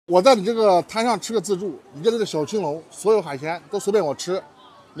我在你这个摊上吃个自助，你这里的小青龙，所有海鲜都随便我吃，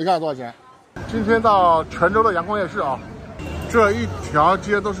你看多少钱？今天到泉州的阳光夜市啊，这一条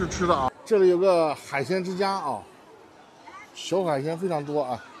街都是吃的啊。这里有个海鲜之家啊，小海鲜非常多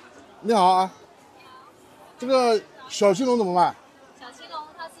啊。你好啊，这个小青龙怎么卖？小青龙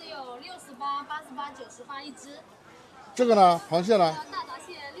它是有68、88、98一只。这个呢？螃蟹呢？大闸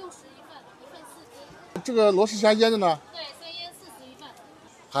蟹60一份，1份4只。这个罗氏虾腌的呢？对，生腌40一份。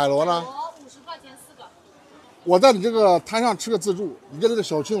海螺呢？海螺50块钱4个。我在你这个摊上吃个自助，你这里的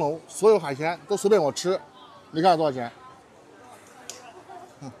小青龙，所有海鲜都随便我吃，你看多少钱？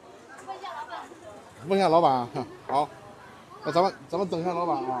问一下老板。问一下老板啊，好，那咱们等一下老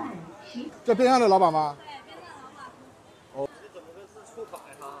板啊。这边上的老板吗？对，边上老板。哦。你怎么会是出海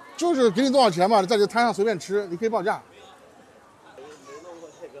哈？就是给你多少钱嘛，你在这摊上随便吃，你可以报价。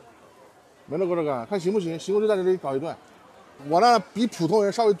没弄过这个，看行不行？行我就在这里搞一顿。我呢比普通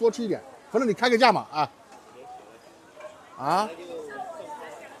人稍微多吃一点，反正你开个价嘛啊。啊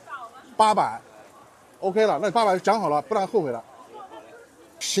？800 ，OK 了，那800讲好了，不然后悔了。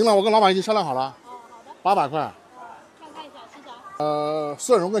行了，我跟老板已经商量好了。好的。800块。看一下吃啥？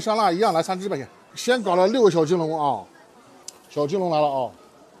蒜蓉跟香辣一样，来3只吧先。先搞了6个小青龙啊，小青龙来了啊。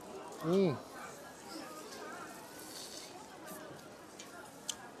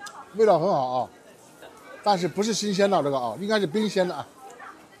味道很好啊，但是不是新鲜的这个啊，应该是冰鲜的啊。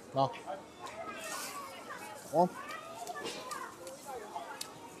哦。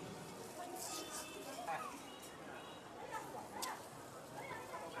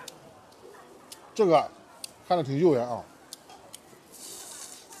这个看着挺诱人啊。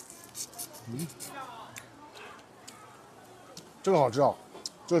这个好吃啊，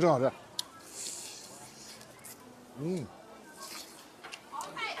这个真好吃。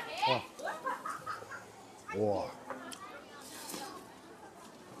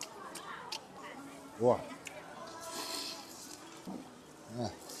哇，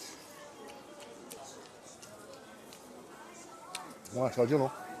哇，小青龙。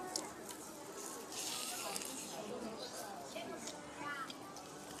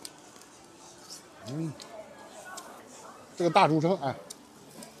这个大竹蛏，哎，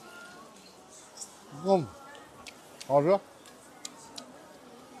好吃。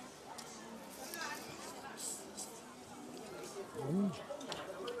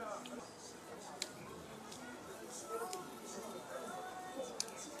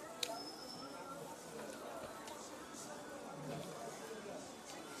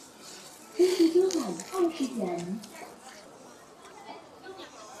这是多少20元？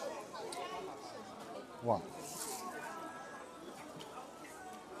哇，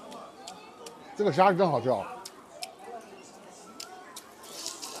这个虾是真好吃啊！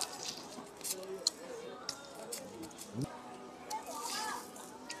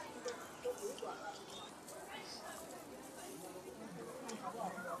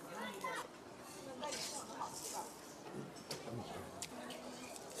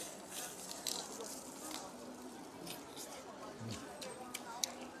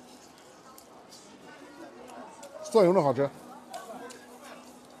蒜蓉的好吃。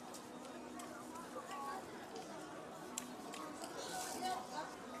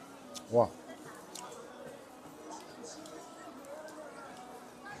哇，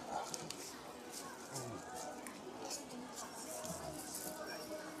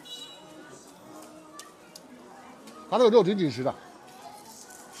它这个肉挺紧实的，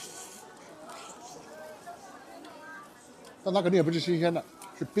但它肯定也不是新鲜的，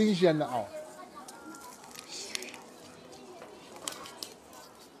是冰鲜的啊。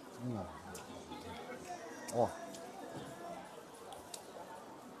哇，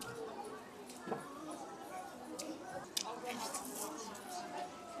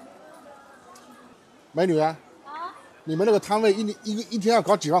美女啊，你们那个摊位一天要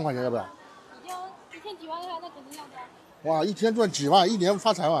搞几万块钱，要不要？一天几万块，那肯定要的。哇，一天赚几万，一年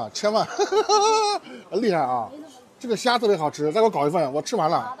发财嘛，千万，厉害啊！这个虾特别好吃，再给我搞一份，我吃完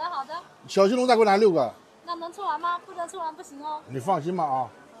了。好的好的。小青龙再给我来6个。那能吃完吗？不能吃完不行哦。你放心吧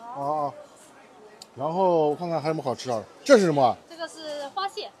啊。哦。然后我看看还有什么好吃的，这是什么？这个是花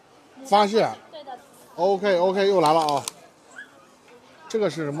蟹。花蟹。对的。OK， 又来了啊。这个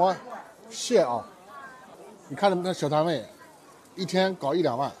是什么？蟹啊。你看他们那小摊位，一天搞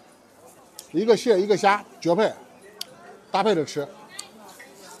1-2万，一个蟹一个虾绝配，搭配着吃。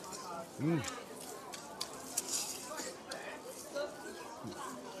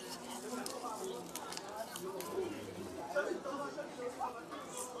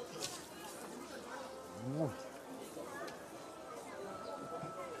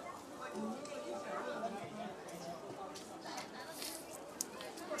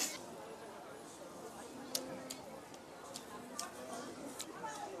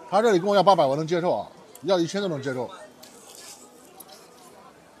他这里跟我要800，我能接受啊，要1000都能接受。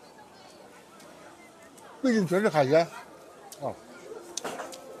毕竟全是海鲜啊。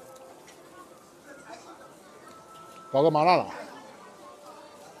搞个麻辣的。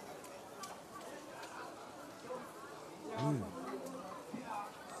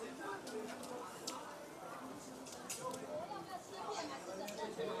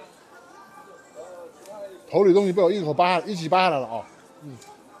头里东西被我一口一起扒下来了啊！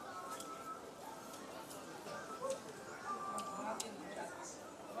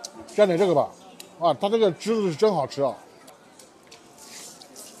蘸点这个吧，啊，它这个汁子是真好吃啊！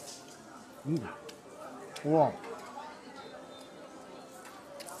哇，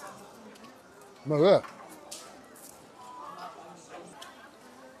美味。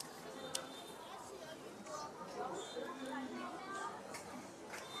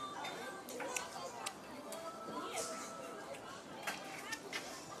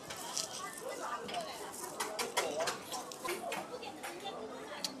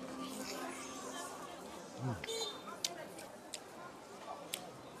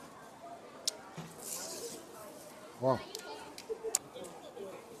哇，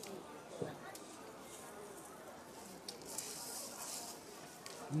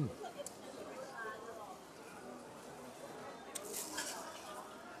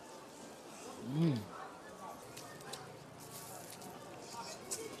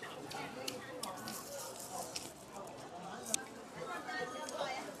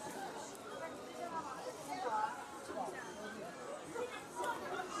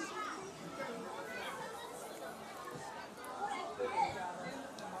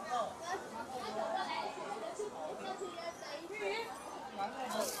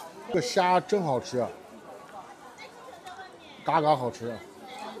这个虾真好吃，嘎嘎好吃。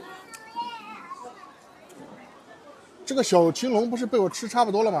这个小青龙不是被我吃差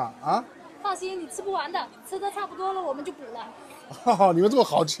不多了吗？啊？放心，你吃不完的，吃的差不多了我们就补了。哈哈，你们这么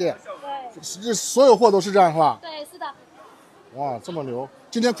豪气，对，这所有货都是这样是吧？对，是的。哇，这么牛！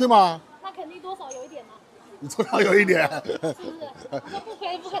今天亏吗？那肯定多少有一点呢。你多少有一点。是不是？这不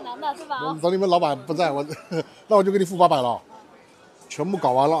亏不可能的，是吧？等你们老板不在，那我就给你付800了，全部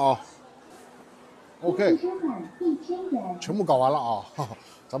搞完了啊。OK， 全部搞完了啊，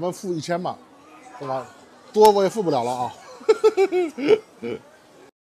咱们付1000吧，对吧？多我也付不了了啊。